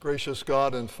Gracious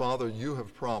God and Father, you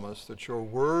have promised that your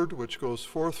word which goes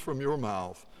forth from your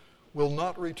mouth will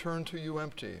not return to you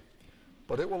empty,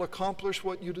 but it will accomplish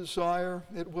what you desire.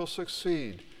 It will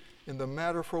succeed in the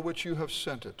matter for which you have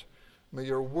sent it. May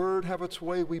your word have its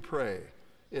way, we pray,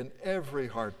 in every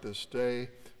heart this day,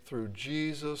 through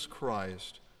Jesus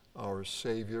Christ, our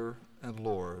Savior and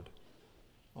Lord.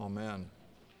 Amen.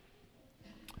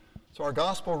 So our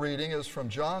gospel reading is from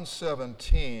John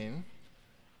 17,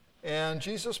 and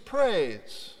Jesus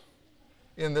prays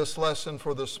in this lesson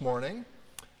for this morning.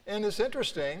 And it's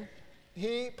interesting,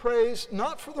 he prays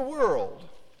not for the world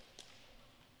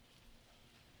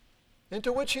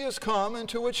into which he has come,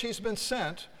 into which he's been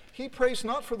sent. He prays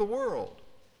not for the world,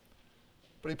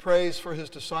 but he prays for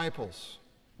his disciples.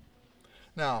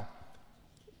 Now,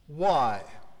 why?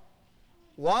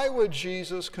 Why would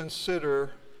Jesus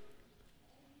consider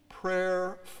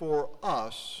prayer for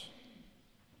us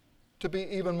to be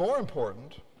even more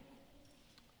important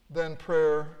than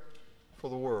prayer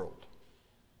for the world?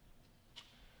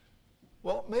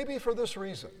 Well, maybe for this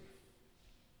reason.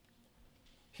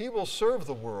 He will serve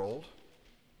the world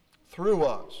through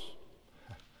us.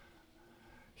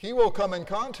 He will come in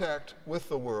contact with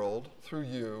the world through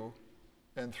you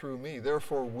and through me.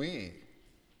 Therefore, we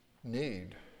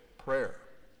need prayer.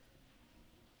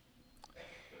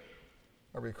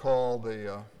 I recall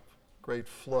the great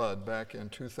flood back in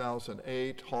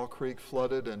 2008. Hall Creek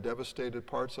flooded and devastated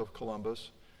parts of Columbus.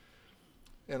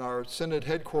 And our Synod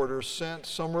headquarters sent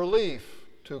some relief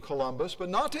to Columbus, but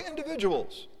not to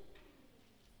individuals.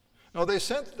 No, they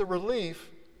sent the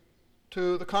relief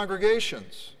to the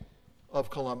congregations of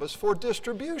Columbus for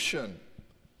distribution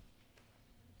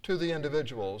to the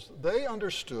individuals. They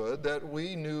understood that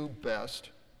we knew best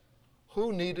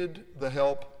who needed the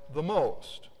help the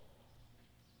most.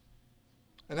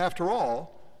 And after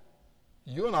all,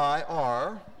 you and I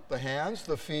are the hands,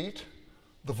 the feet,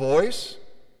 the voice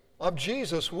of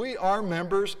Jesus. We are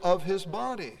members of his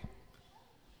body.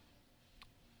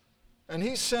 And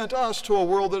he sent us to a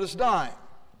world that is dying.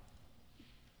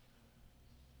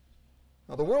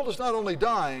 Now, the world is not only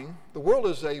dying, the world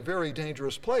is a very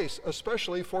dangerous place,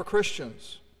 especially for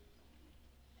Christians.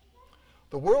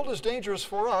 The world is dangerous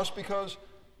for us because,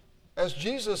 as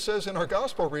Jesus says in our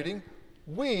gospel reading,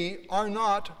 we are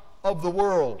not of the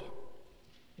world.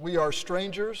 We are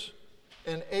strangers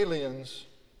and aliens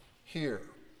here.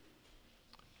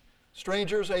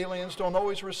 Strangers, aliens don't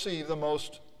always receive the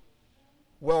most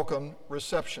welcome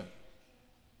reception.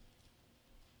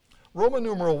 Roman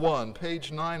numeral 1,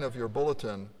 page 9 of your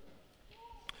bulletin.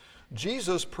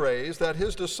 Jesus prays that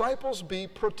his disciples be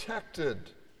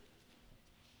protected.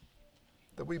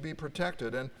 That we be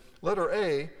protected. And letter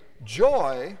A,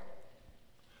 joy.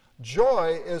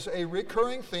 Joy is a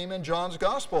recurring theme in John's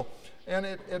gospel, and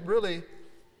it really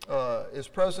is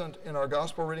present in our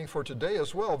gospel reading for today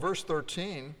as well. Verse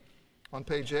 13 on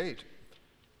page 8.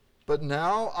 But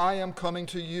now I am coming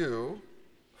to you,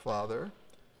 Father,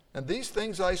 and these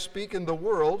things I speak in the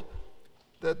world,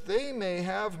 that they may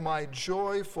have my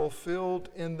joy fulfilled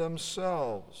in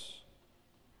themselves.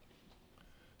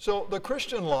 So the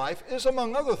Christian life is,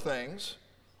 among other things,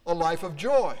 a life of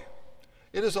joy.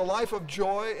 It is a life of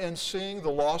joy in seeing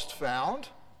the lost found,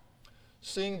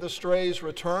 seeing the strays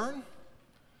return,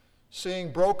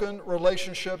 seeing broken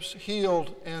relationships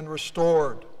healed and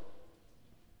restored.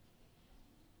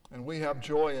 And we have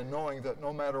joy in knowing that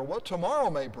no matter what tomorrow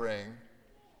may bring,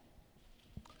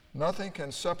 nothing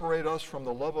can separate us from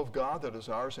the love of God that is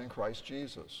ours in Christ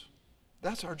Jesus.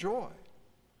 That's our joy.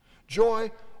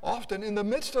 Joy often in the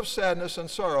midst of sadness and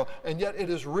sorrow, and yet it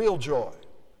is real joy.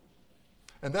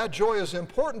 And that joy is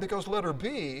important because letter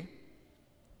B,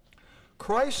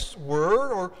 Christ's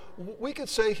word, or we could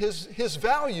say his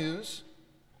values,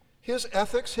 his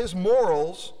ethics, his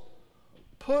morals,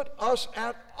 put us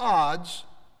at odds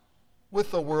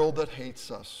with the world that hates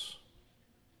us.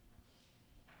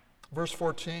 Verse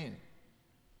 14,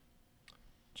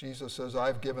 Jesus says,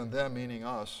 I've given them, meaning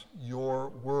us, your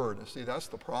word. And see, that's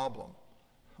the problem.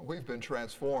 We've been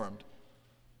transformed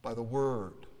by the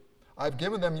word. I've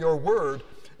given them your word,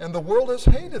 and the world has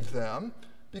hated them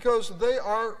because they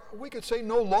are, we could say,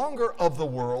 no longer of the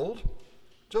world,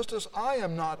 just as I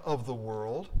am not of the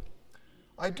world.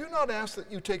 I do not ask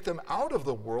that you take them out of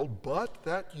the world, but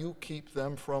that you keep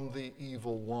them from the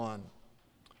evil one.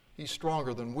 He's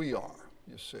stronger than we are,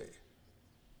 you see.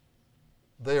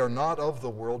 They are not of the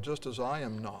world, just as I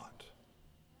am not.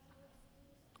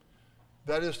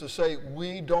 That is to say,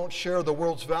 we don't share the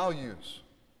world's values.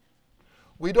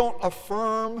 We don't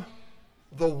affirm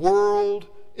the world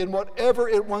in whatever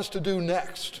it wants to do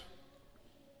next.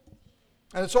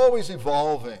 And it's always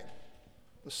evolving.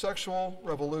 The sexual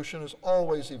revolution is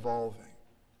always evolving.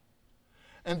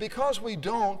 And because we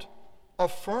don't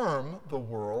affirm the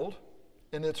world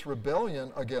in its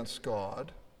rebellion against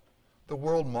God, the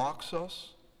world mocks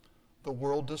us, the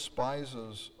world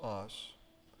despises us.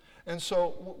 And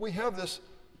so we have this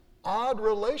odd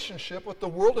relationship with the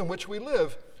world in which we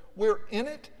live. We're in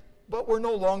it, but we're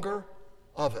no longer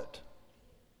of it.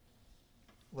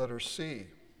 Letter C.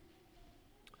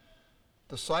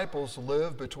 Disciples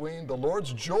live between the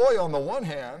Lord's joy on the one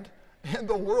hand and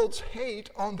the world's hate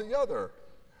on the other.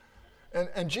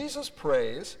 And Jesus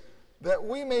prays that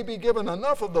we may be given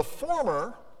enough of the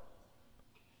former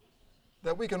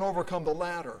that we can overcome the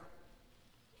latter.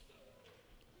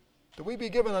 That we be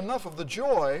given enough of the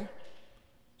joy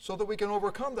so that we can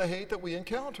overcome the hate that we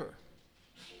encounter.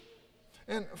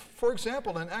 And for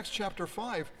example, in Acts chapter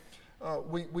 5,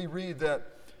 we read that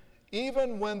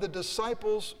even when the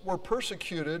disciples were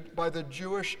persecuted by the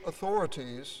Jewish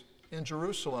authorities in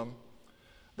Jerusalem,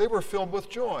 they were filled with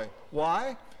joy.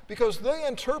 Why? Because they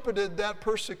interpreted that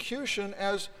persecution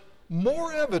as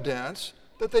more evidence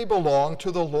that they belonged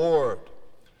to the Lord.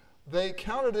 They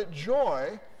counted it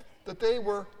joy that they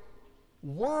were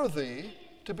worthy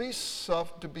to be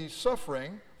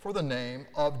suffering for the name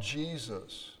of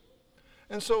Jesus.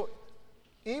 And so,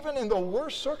 even in the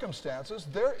worst circumstances,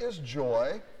 there is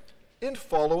joy in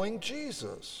following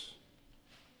Jesus.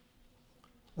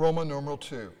 Roman numeral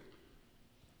 2.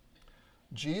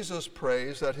 Jesus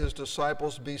prays that his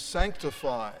disciples be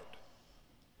sanctified,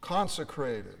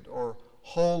 consecrated, or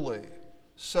holy,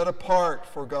 set apart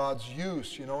for God's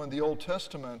use. You know, in the Old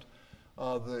Testament,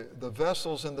 the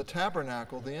vessels in the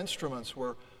tabernacle, the instruments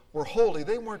were holy.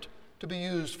 They weren't to be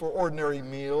used for ordinary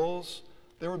meals.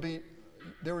 They were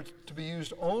to be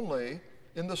used only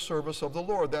in the service of the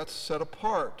Lord. That's set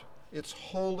apart. It's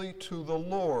holy to the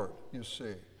Lord, you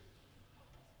see.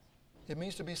 It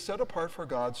means to be set apart for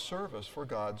God's service, for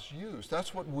God's use.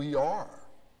 That's what we are.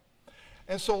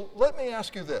 And so let me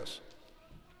ask you this.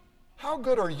 How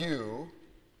good are you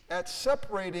at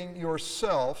separating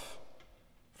yourself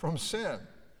from sin?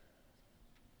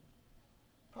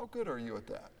 How good are you at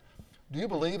that? Do you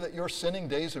believe that your sinning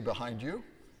days are behind you?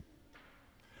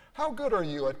 How good are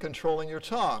you at controlling your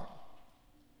tongue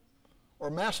or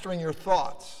mastering your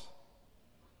thoughts?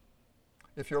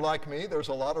 If you're like me, there's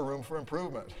a lot of room for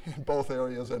improvement in both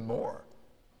areas and more.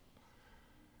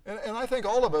 And I think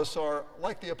all of us are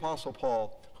like the Apostle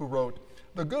Paul, who wrote,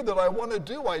 "The good that I want to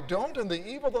do, I don't, and the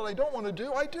evil that I don't want to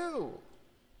do, I do."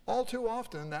 All too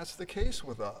often, that's the case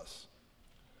with us.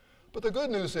 But the good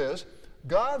news is,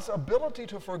 God's ability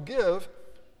to forgive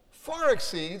far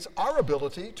exceeds our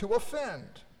ability to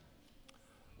offend.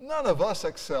 None of us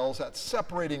excels at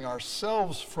separating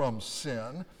ourselves from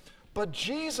sin, but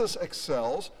Jesus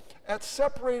excels at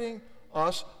separating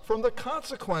us from the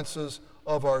consequences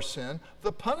of our sin,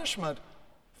 the punishment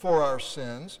for our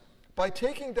sins, by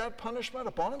taking that punishment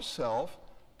upon himself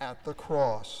at the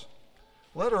cross.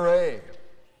 Letter A.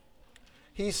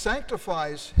 He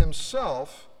sanctifies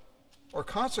himself, or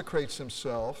consecrates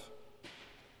himself,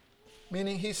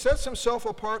 meaning he sets himself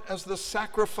apart as the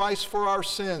sacrifice for our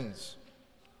sins.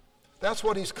 That's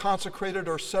what he's consecrated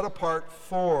or set apart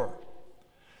for.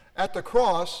 At the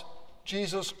cross,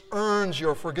 Jesus earns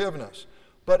your forgiveness.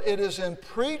 But it is in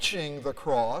preaching the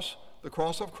cross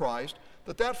of Christ,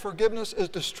 that forgiveness is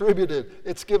distributed.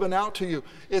 It's given out to you.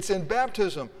 It's in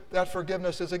baptism that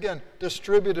forgiveness is again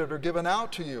distributed or given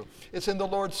out to you. It's in the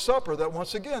Lord's Supper that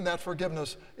once again that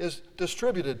forgiveness is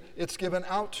distributed. It's given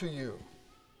out to you.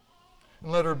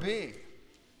 And letter B.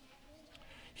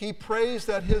 He prays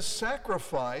that his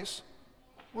sacrifice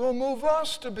will move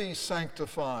us to be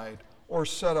sanctified or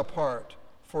set apart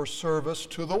for service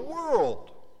to the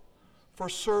world. For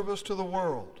service to the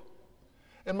world.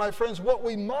 And my friends, what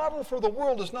we model for the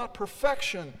world is not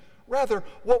perfection. Rather,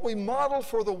 what we model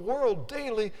for the world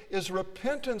daily is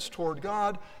repentance toward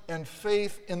God and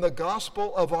faith in the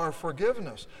gospel of our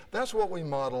forgiveness. That's what we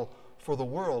model for the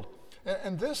world.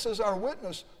 And this is our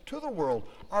witness to the world.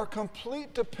 Our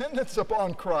complete dependence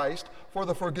upon Christ for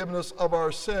the forgiveness of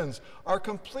our sins. Our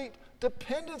complete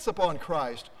dependence upon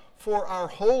Christ for our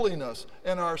holiness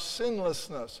and our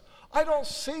sinlessness. I don't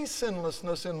see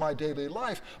sinlessness in my daily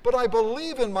life, but I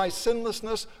believe in my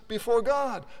sinlessness before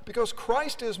God because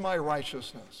Christ is my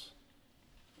righteousness.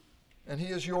 And he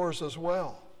is yours as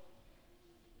well.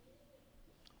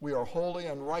 We are holy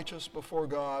and righteous before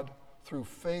God through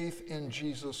faith in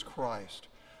Jesus Christ.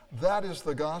 That is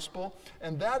the gospel,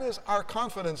 and that is our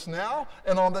confidence now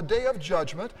and on the day of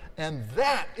judgment, and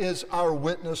that is our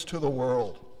witness to the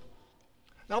world.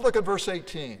 Now look at verse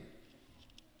 18.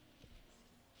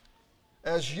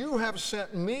 As you have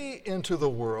sent me into the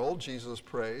world, Jesus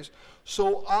prays,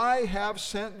 so I have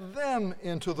sent them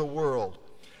into the world.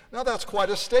 Now that's quite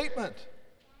a statement.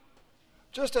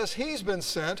 Just as he's been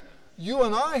sent, you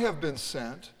and I have been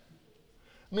sent,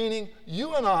 meaning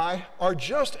you and I are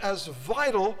just as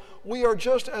vital, we are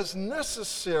just as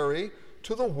necessary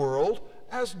to the world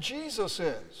as Jesus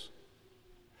is.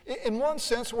 In one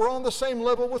sense, we're on the same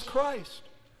level with Christ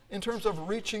in terms of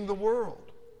reaching the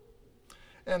world.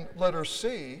 And letter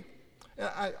C,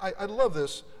 I love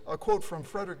this, a quote from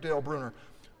Frederick Dale Bruner.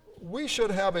 We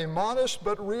should have a modest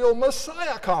but real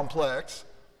Messiah complex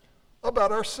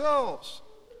about ourselves.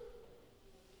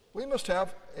 We must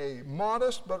have a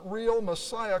modest but real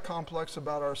Messiah complex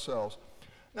about ourselves.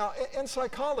 Now, in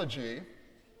psychology,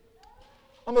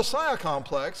 a Messiah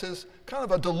complex is kind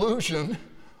of a delusion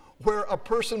where a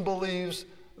person believes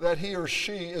that he or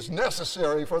she is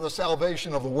necessary for the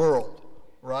salvation of the world,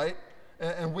 right?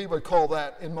 And we would call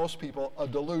that, in most people, a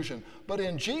delusion. But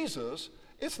in Jesus,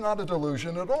 it's not a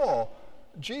delusion at all.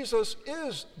 Jesus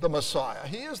is the Messiah.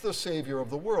 He is the Savior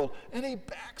of the world. And he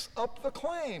backs up the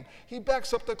claim. He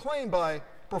backs up the claim by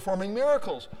performing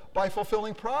miracles, by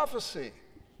fulfilling prophecy,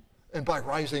 and by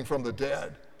rising from the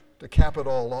dead to cap it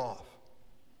all off.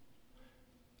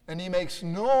 And he makes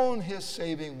known his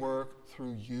saving work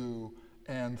through you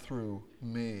and through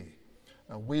me.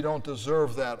 Now, we don't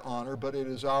deserve that honor, but it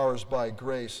is ours by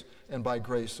grace and by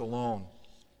grace alone.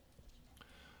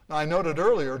 Now, I noted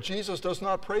earlier, Jesus does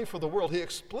not pray for the world. He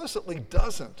explicitly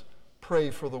doesn't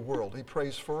pray for the world. He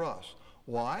prays for us.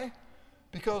 Why?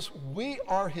 Because we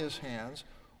are his hands,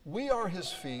 we are his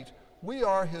feet, we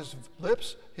are his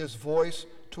lips, his voice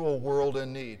to a world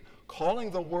in need,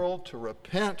 calling the world to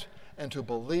repent and to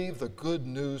believe the good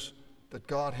news that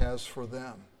God has for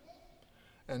them.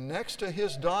 And next to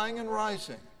his dying and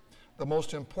rising, the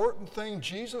most important thing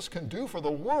Jesus can do for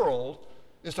the world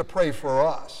is to pray for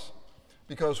us,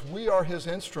 because we are his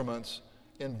instruments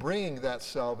in bringing that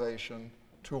salvation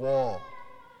to all.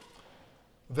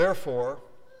 Therefore,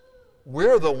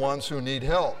 we're the ones who need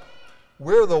help.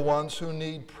 We're the ones who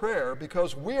need prayer,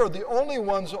 because we are the only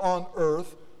ones on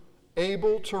earth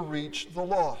able to reach the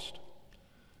lost.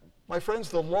 My friends,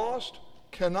 the lost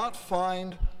cannot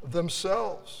find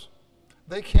themselves.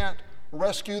 They can't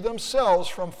rescue themselves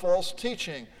from false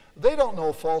teaching. They don't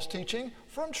know false teaching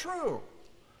from true.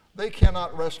 They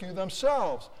cannot rescue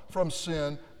themselves from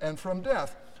sin and from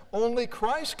death. Only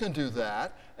Christ can do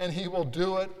that, and he will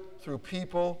do it through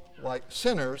people like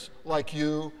sinners like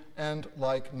you and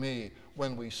like me,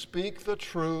 when we speak the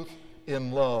truth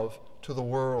in love to the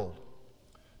world.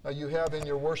 Now, you have in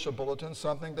your worship bulletin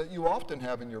something that you often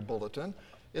have in your bulletin.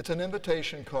 It's an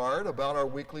invitation card about our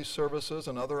weekly services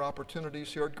and other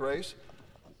opportunities here at Grace.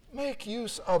 Make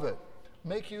use of it.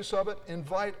 Make use of it.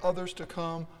 Invite others to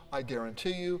come. I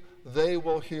guarantee you they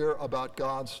will hear about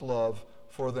God's love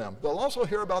for them. They'll also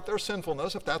hear about their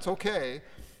sinfulness, if that's okay,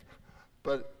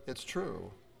 but it's true.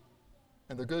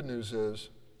 And the good news is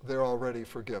they're already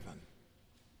forgiven.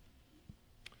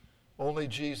 Only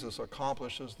Jesus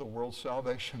accomplishes the world's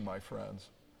salvation, my friends.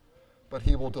 But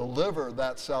he will deliver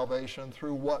that salvation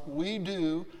through what we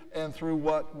do and through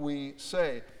what we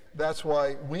say. That's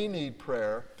why we need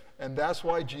prayer, and that's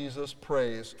why Jesus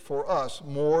prays for us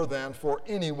more than for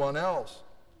anyone else.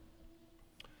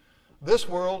 This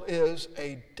world is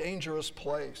a dangerous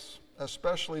place,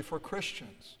 especially for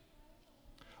Christians.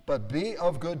 But be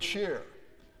of good cheer.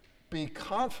 Be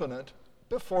confident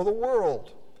before the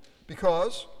world,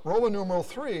 because, Roman numeral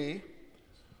 3,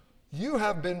 you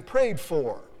have been prayed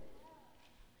for.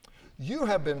 You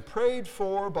have been prayed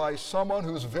for by someone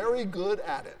who's very good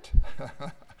at it,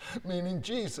 meaning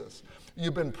Jesus.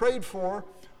 You've been prayed for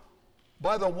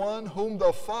by the one whom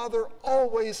the Father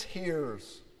always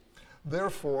hears.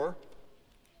 Therefore,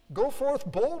 go forth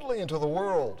boldly into the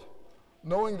world,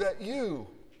 knowing that you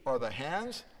are the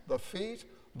hands, the feet,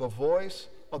 the voice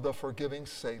of the forgiving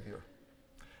Savior.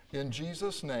 In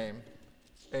Jesus' name,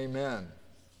 amen.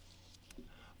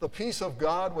 The peace of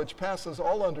God, which passes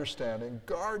all understanding,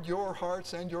 guard your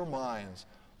hearts and your minds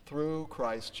through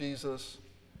Christ Jesus.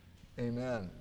 Amen.